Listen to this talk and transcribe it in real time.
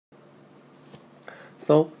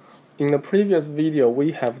So in the previous video,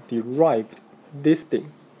 we have derived this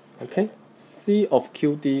thing, okay? C of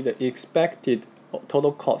QD, the expected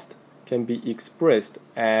total cost, can be expressed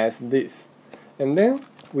as this. And then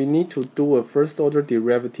we need to do a first order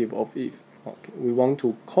derivative of it. Okay, we want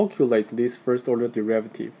to calculate this first order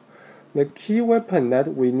derivative. The key weapon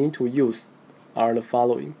that we need to use are the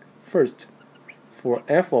following. First, for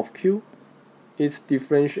f of q, its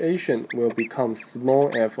differentiation will become small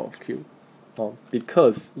f of q.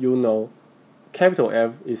 Because you know capital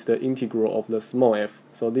F is the integral of the small f.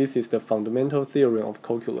 So this is the fundamental theorem of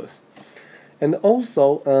calculus. And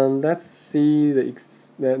also, let's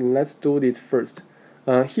do it first.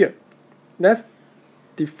 Here, let's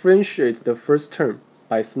differentiate the first term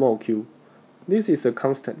by small q. This is a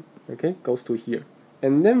constant, okay, goes to here.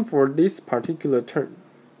 And then for this particular term,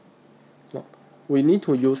 we need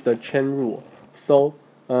to use the chain rule. So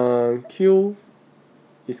q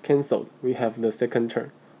is cancelled. We have the second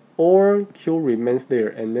term. Or q remains there,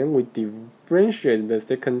 and then we differentiate the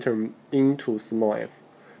second term into small f.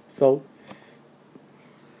 So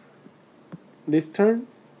this term,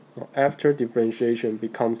 after differentiation,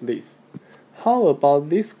 becomes this. How about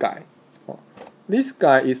this guy? This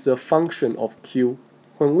guy is a function of q.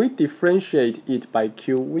 When we differentiate it by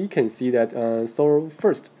q, we can see that so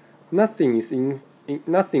first, nothing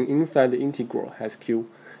inside the integral has q,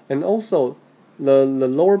 and also the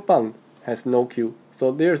lower bound has no q.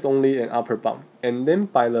 So there's only an upper bound. And then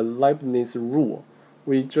by the Leibniz rule,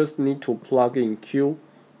 we just need to plug in q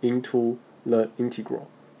into the integral.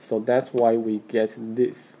 So that's why we get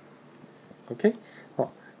this. Okay?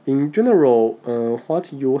 In general,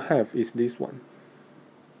 what you have is this one.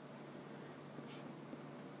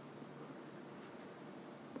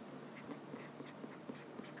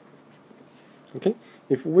 Okay?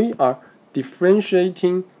 If we are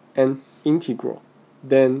differentiating an integral,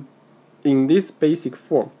 then in this basic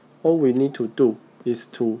form, all we need to do is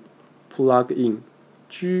to plug in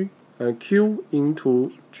q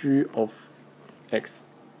into g of x.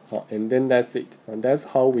 And then that's it. And that's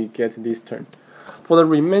how we get this term. For the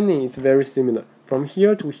remaining, it's very similar. From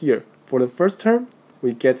here to here, for the first term,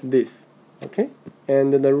 we get this. Okay?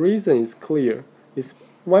 And the reason is clear. It's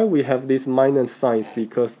why we have this minus sign is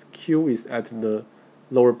because q is at the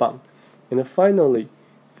lower bound. And finally,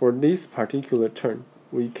 for this particular term,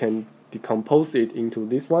 we can decompose it into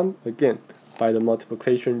this one, again, by the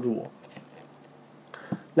multiplication rule.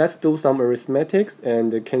 Let's do some arithmetics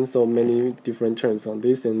and cancel many different terms. On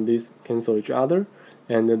this and this cancel each other,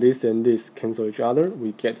 and this and this cancel each other.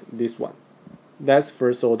 We get this one. That's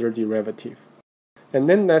first order derivative. And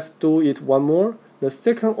then let's do it one more. The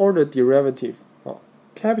second order derivative.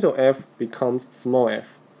 Capital F becomes small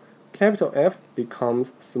f. Capital F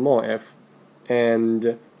becomes small f,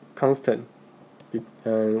 and constant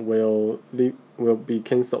will be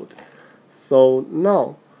cancelled. So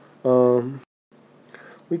now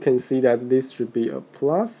we can see that this should be a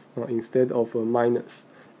plus instead of a minus,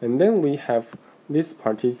 and then we have this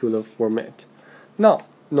particular format. Now,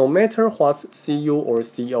 no matter what Cu or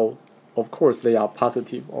Co, of course they are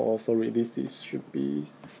positive. Oh, sorry, should be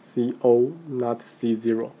Co, not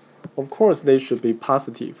C0. Of course they should be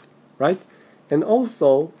positive, right? And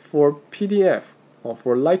also for PDF, or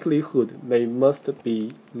for likelihood, they must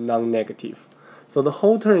be non-negative. So the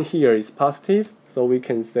whole term here is positive, so we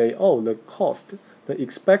can say, oh, the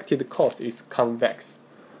expected cost is convex.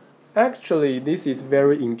 Actually, this is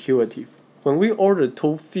very intuitive. When we order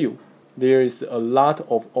too few, there is a lot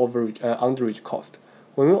of underage cost.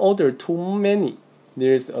 When we order too many,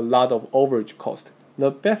 there is a lot of overage cost.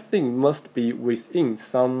 The best thing must be within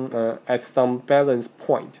at some balance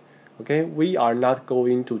point. Okay, we are not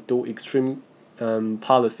going to do extreme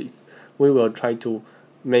policies. We will try to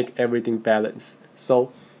make everything balanced.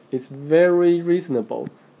 So it's very reasonable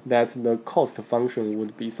that the cost function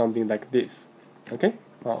would be something like this. Okay,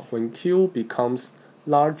 when q becomes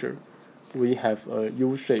larger, we have a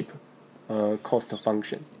u-shaped cost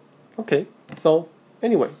function. Okay, so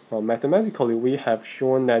anyway, mathematically we have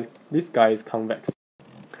shown that this guy is convex.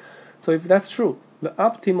 So if that's true, the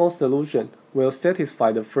optimal solution will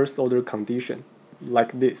satisfy the first order condition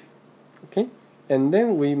like this. Okay, and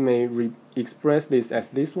then we may express this as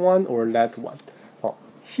this one or that one.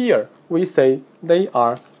 Here we say they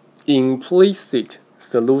are implicit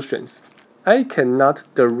solutions. I cannot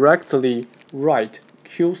directly write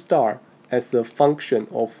q star as a function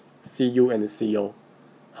of Cu and Co.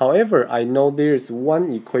 However, I know there is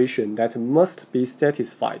one equation that must be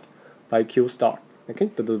satisfied by q star.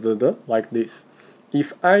 Okay, like this.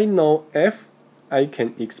 If I know f, I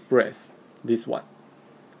can express this one.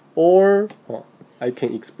 Or I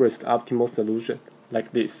can express the optimal solution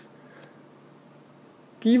like this.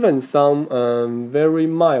 given some very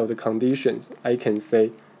mild conditions, I can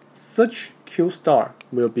say such Q star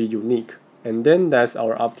will be unique, and then that's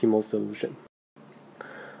our optimal solution.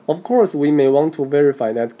 Of course, we may want to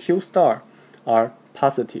verify that Q star are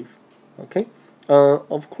positive. Okay.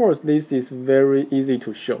 Of course, this is very easy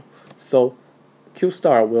to show. So Q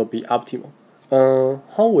star will be optimal.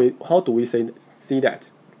 How do we see that?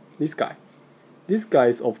 This guy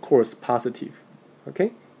is of course positive.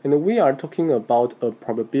 Okay, and we are talking about a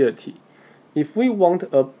probability. If we want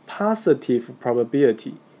a positive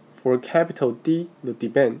probability for capital D, the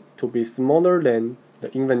demand, to be smaller than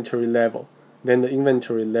the inventory level, then the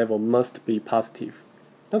inventory level must be positive.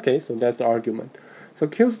 Okay, so that's the argument. So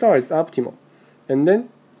Q star is optimal. And then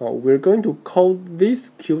we're going to call this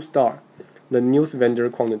Q star the news vendor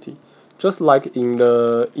quantity. Just like in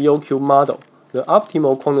the EOQ model, the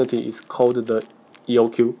optimal quantity is called the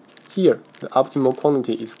EOQ. Here, the optimal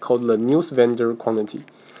quantity is called the news vendor quantity.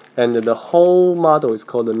 And the whole model is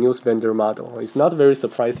called the news vendor model. It's not very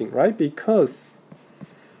surprising, right? Because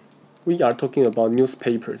we are talking about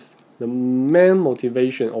newspapers. The main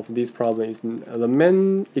motivation of this problem is the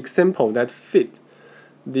main example that fit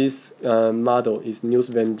this model is news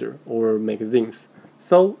vendor or magazines.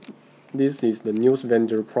 So this is the news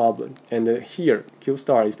vendor problem, and here Q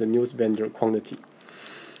star is the news vendor quantity.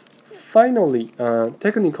 Finally,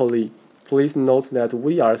 technically, please note that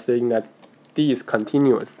we are saying that D is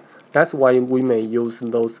continuous. That's why we may use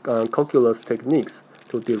those calculus techniques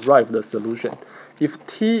to derive the solution. If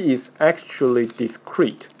T is actually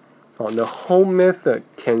discrete, the whole method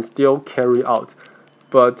can still carry out,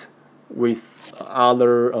 but with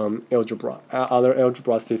other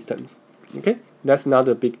algebra systems. Okay, that's not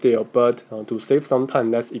a big deal, but to save some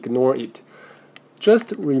time, let's ignore it.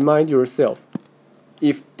 Just remind yourself,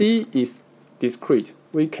 if D is discrete,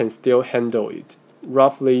 we can still handle it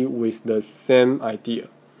roughly with the same idea.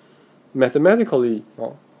 Mathematically,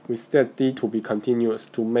 we set D to be continuous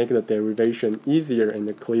to make the derivation easier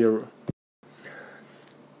and clearer.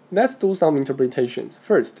 Let's do some interpretations.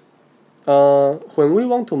 First, when we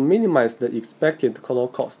want to minimize the expected total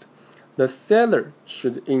cost, the seller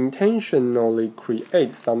should intentionally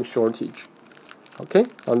create some shortage. Okay,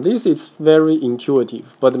 and this is very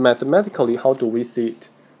intuitive, but mathematically, how do we see it?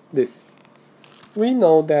 This. We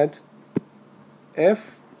know that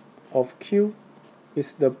f of q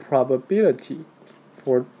is the probability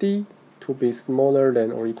for D to be smaller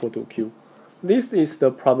than or equal to q. This is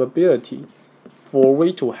the probability for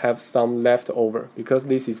we to have some leftover, because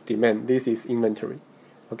this is demand, this is inventory.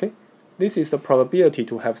 Okay, this is the probability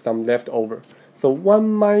to have some leftover. So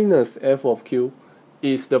 1 minus f of q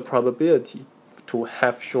is the probability to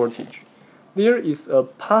have shortage. There is a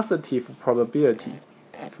positive probability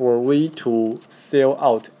for we to sell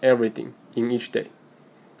out everything in each day.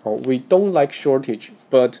 We don't like shortage,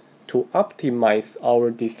 but to optimize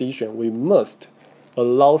our decision, we must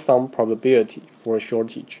allow some probability for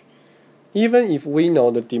shortage. Even if we know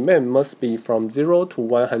the demand must be from 0 to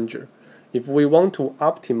 100, if we want to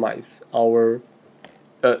optimize our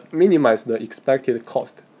minimize the expected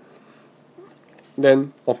cost,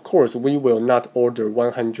 then of course we will not order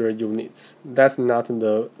 100 units. That's not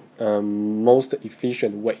the most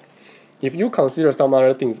efficient way. If you consider some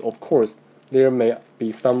other things, of course there may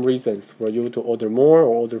be some reasons for you to order more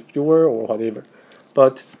or order fewer or whatever,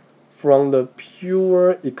 but from the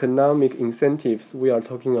pure economic incentives we are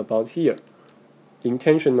talking about here,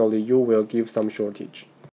 intentionally you will give some shortage.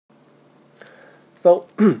 So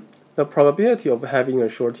the probability of having a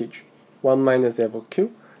shortage, 1 minus f of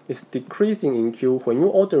q, is decreasing in q. When you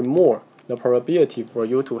order more, the probability for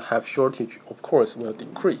you to have shortage, of course, will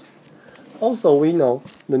decrease. Also, we know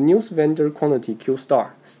the news vendor quantity q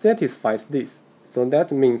star satisfies this. So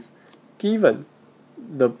that means, given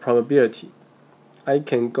the probability, I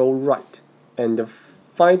can go right and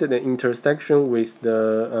find the intersection with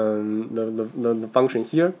the function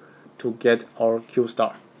here to get our q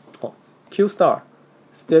star. Q star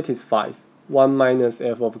satisfies 1 minus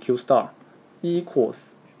f of q star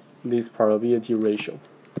equals this probability ratio.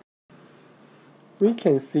 We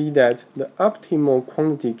can see that the optimal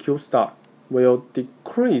quantity q star will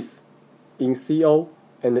decrease in CO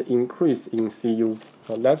and increase in CU.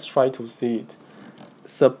 So let's try to see it.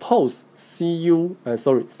 Suppose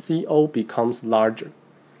CO becomes larger.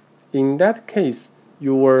 In that case,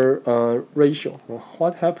 your ratio,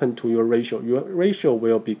 what happened to your ratio? Your ratio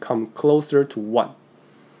will become closer to 1.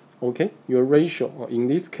 Okay, your ratio, in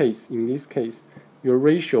this case, your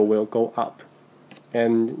ratio will go up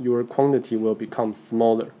and your quantity will become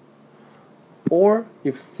smaller. Or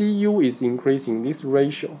if CU is increasing, this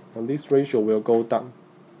ratio will go down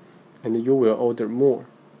and you will order more.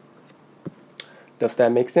 Does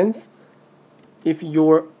that make sense? If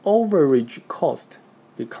your overage cost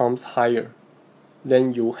becomes higher,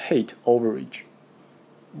 then you hate overage.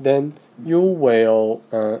 Then you will,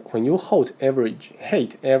 when you hate average,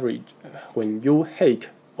 when you hate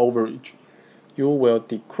overage, you will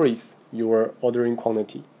decrease your ordering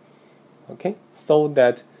quantity. Okay, so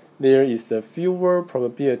that there is a fewer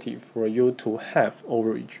probability for you to have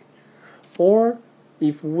overage. Or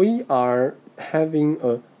if we are having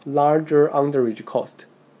a larger underage cost,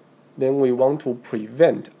 then we want to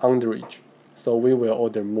prevent underage, so we will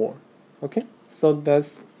order more. Okay, so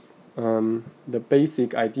that's the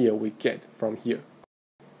basic idea we get from here.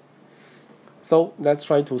 So let's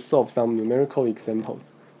try to solve some numerical examples.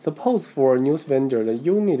 Suppose for a news vendor, the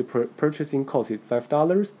unit purchasing cost is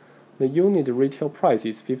 $5, the unit retail price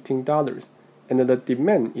is $15, and the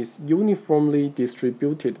demand is uniformly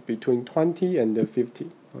distributed between 20 and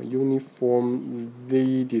 50.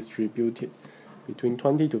 Uniformly distributed between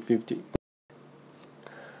 20 to 50.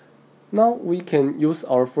 Now we can use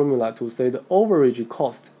our formula to say the overage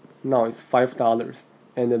cost now is $5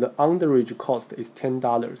 and the underage cost is $10.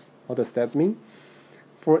 What does that mean?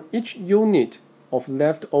 For each unit of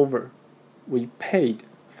leftover, we paid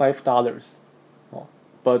 $5,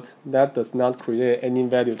 but that does not create any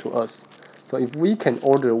value to us. So if we can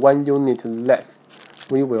order 1 unit less,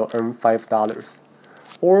 we will earn $5.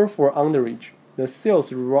 Or for underage, the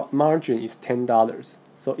sales margin is $10.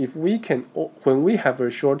 So if we can, when we have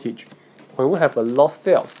a shortage, when we have a lost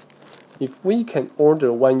sales, if we can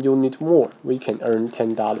order 1 unit more, we can earn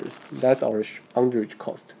 $10. That's our underage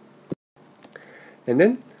cost. And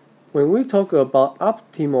then, when we talk about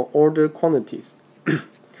optimal order quantities,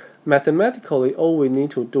 mathematically all we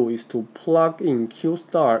need to do is to plug in Q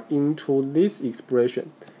star into this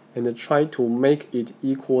expression and try to make it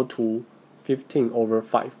equal to 15 over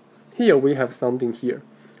 5. Here we have something here.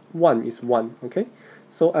 1 is 1, okay?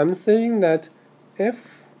 So I'm saying that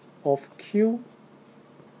f of Q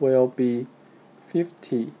will be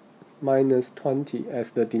 50 minus 20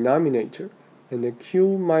 as the denominator and the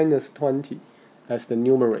Q minus 20 as the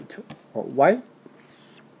numerator. Why?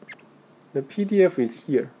 The PDF is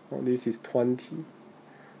here. This is 20.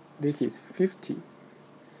 This is 50.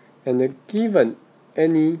 And given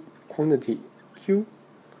any quantity Q,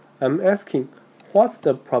 I'm asking what's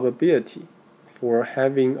the probability for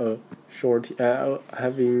having a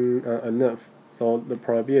enough. So the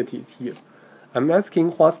probability is here. I'm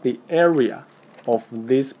asking what's the area of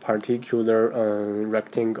this particular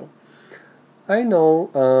rectangle. I know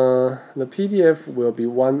the PDF will be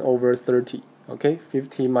 1 over 30, okay?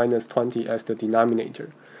 50 minus 20 as the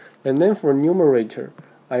denominator. And then for numerator,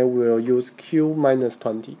 I will use Q minus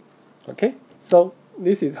 20, okay? So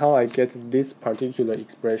this is how I get this particular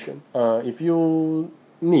expression. If you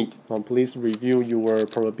need, please review your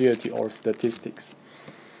probability or statistics.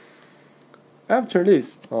 After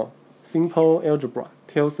this, simple algebra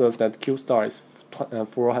tells us that Q star is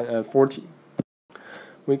 40.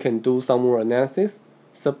 We can do some more analysis.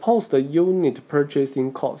 Suppose the unit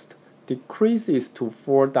purchasing cost decreases to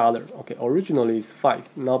 $4. Okay, originally it's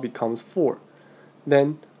 5, now becomes 4.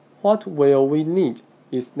 Then what will we need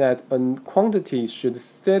is that a quantity should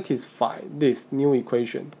satisfy this new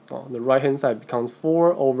equation. The right hand side becomes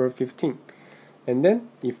 4 over 15. And then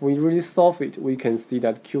if we really solve it, we can see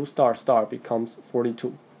that Q star star becomes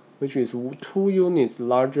 42, which is 2 units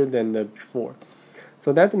larger than the before.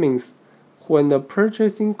 So that means when the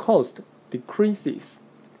purchasing cost decreases,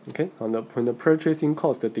 okay, when the purchasing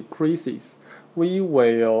cost decreases, we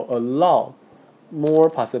will allow more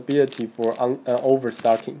possibility for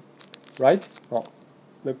overstocking, right?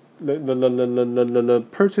 The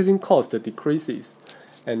purchasing cost decreases,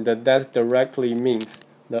 and that directly means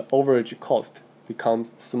the overage cost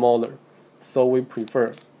becomes smaller, so we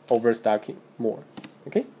prefer overstocking more.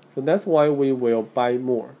 Okay, so that's why we will buy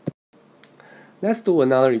more. Let's do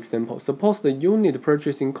another example. Suppose the unit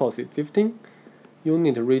purchasing cost is 15,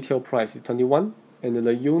 unit retail price is 21, and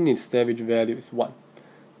the unit salvage value is 1.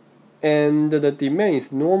 And the demand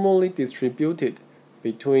is normally distributed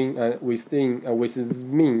between with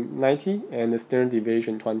mean 90 and the standard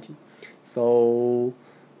deviation 20. So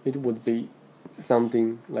it would be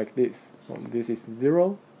something like this. This is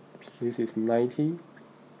 0, this is 90,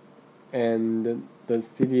 and the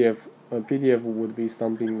PDF would be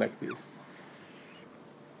something like this.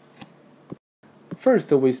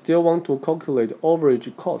 First, we still want to calculate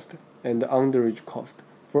overage cost and underage cost.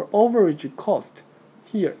 For overage cost,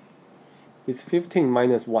 here is 15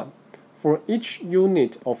 minus 1. For each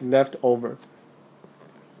unit of leftover,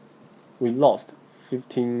 we lost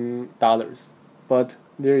 $15, but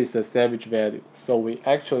there is a salvage value, so we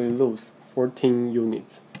actually lose 14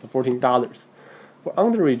 units, $14. For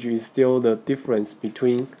underage, is still the difference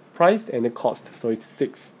between price and the cost, so it's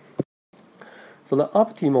 6. So the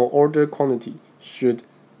optimal order quantity should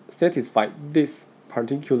satisfy this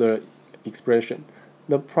particular expression.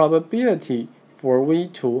 The probability for we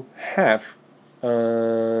to have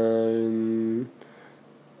the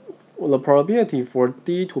probability for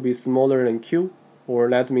D to be smaller than Q, or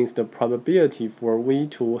that means the probability for we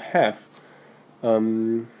to have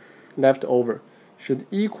leftover should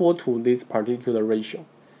equal to this particular ratio.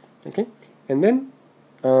 Okay, and then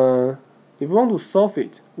if we want to solve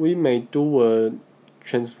it, we may do a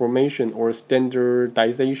transformation or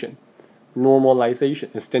standardization, normalization,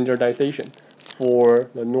 and standardization for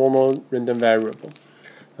the normal random variable.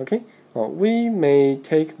 Okay, we may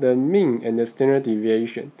take the mean and the standard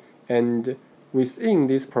deviation, and within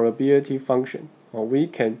this probability function, we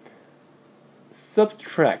can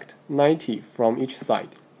subtract 90 from each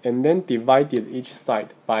side, and then divide each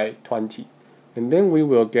side by 20, and then we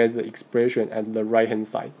will get the expression at the right hand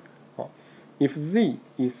side. If Z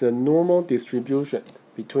is a normal distribution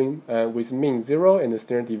between with mean 0 and the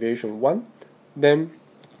standard deviation 1, then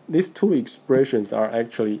these two expressions are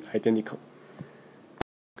actually identical.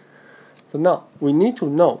 So now we need to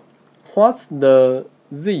know what's the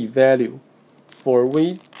Z value for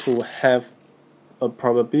we to have a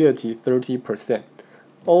probability 30%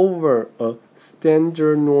 over a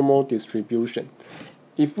standard normal distribution.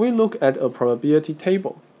 If we look at a probability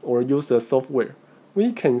table or use a software,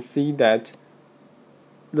 we can see that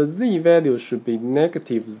the Z value should be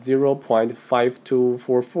negative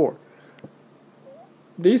 0.5244.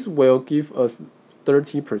 This will give us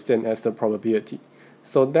 30% as the probability.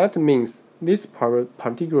 So that means this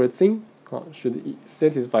particular thing should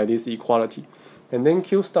satisfy this equality. And then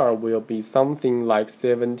Q star will be something like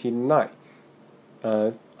 79,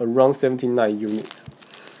 around 79 units.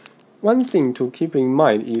 One thing to keep in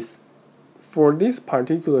mind is for this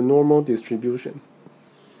particular normal distribution,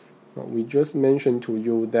 we just mentioned to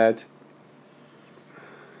you that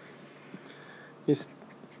its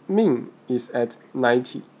mean is at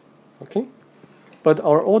 90, okay? But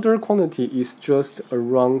our order quantity is just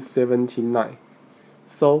around 79.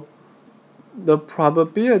 So the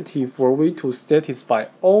probability for we to satisfy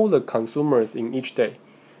all the consumers in each day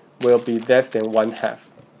will be less than 1/2.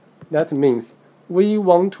 That means we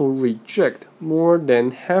want to reject more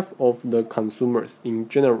than half of the consumers in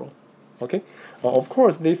general. Okay, of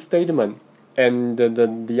course, this statement and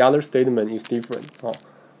the other statement is different.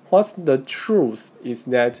 What's the truth is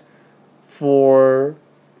that for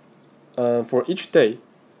each day,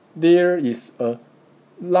 there is a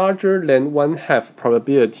larger than 1/2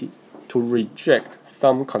 probability to reject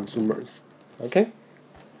some consumers. Okay,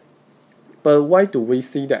 but why do we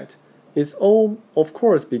see that? It's all, of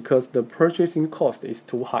course, because the purchasing cost is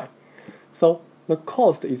too high. So the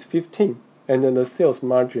cost is 15. And then the sales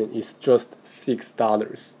margin is just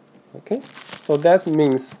 $6. Okay, so that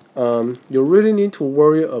means you really need to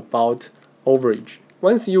worry about overage.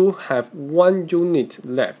 Once you have 1 unit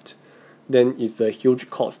left, then it's a huge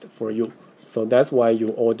cost for you. So that's why you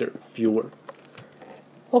order fewer.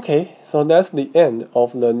 Okay, so that's the end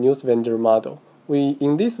of the news vendor model.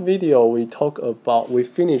 In this video we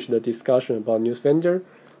finished the discussion about news vendor.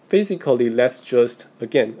 Basically, that's just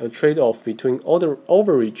again a trade-off between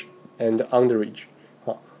overage and underage.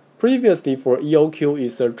 Previously for EOQ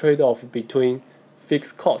is a trade-off between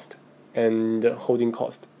fixed cost and holding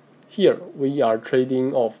cost. Here we are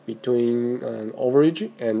trading off between overage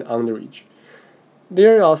and underage.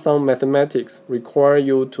 There are some mathematics require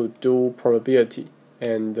you to do probability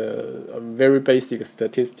and very basic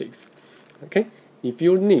statistics. Okay, if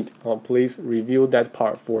you need, please review that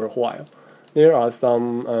part for a while. There are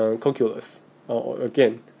some calculus.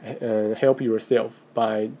 Again, help yourself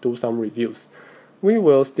by do some reviews. We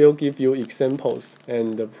will still give you examples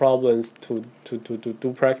and the problems to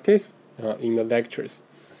do practice in the lectures.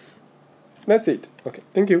 That's it. Okay,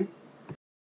 thank you.